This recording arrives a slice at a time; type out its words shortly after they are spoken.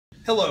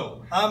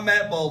Hello, I'm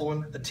Matt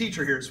Baldwin, a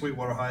teacher here at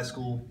Sweetwater High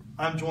School.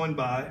 I'm joined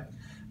by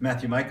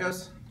Matthew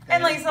Mikos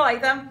and Lisa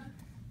Latham.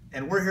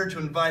 And we're here to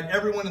invite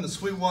everyone in the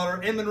Sweetwater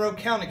and Monroe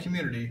County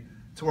community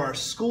to our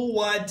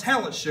school-wide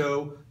talent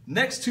show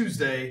next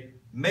Tuesday,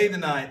 May the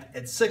 9th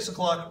at 6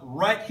 o'clock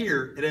right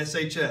here at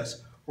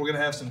SHS. We're going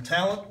to have some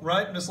talent,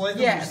 right, Ms.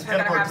 Latham? Yes, we're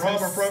going to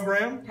have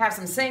program. Have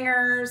some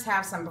singers,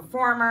 have some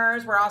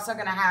performers. We're also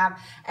going to have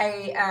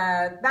a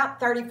about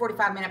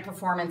 30-45 minute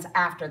performance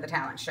after the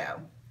talent show.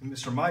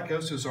 Mr.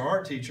 Mikos, who's our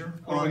art teacher,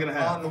 what are we going to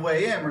have? On the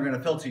way in, we're going to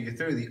filter you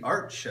through the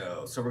art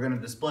show. So we're going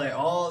to display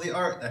all the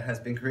art that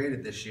has been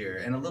created this year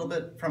and a little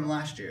bit from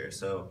last year.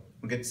 So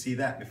we'll get to see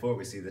that before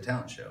we see the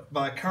talent show.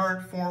 By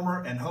current,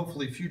 former, and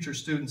hopefully future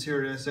students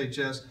here at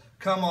SHS,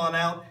 come on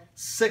out,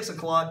 6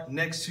 o'clock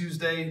next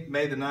Tuesday,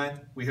 May the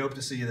 9th. We hope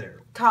to see you there.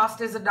 Cost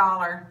is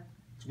 $1.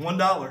 It's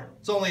 $1.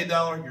 It's only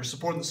 $1. You're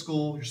supporting the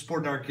school. You're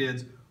supporting our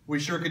kids. We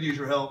sure could use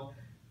your help,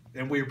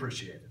 and we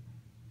appreciate it.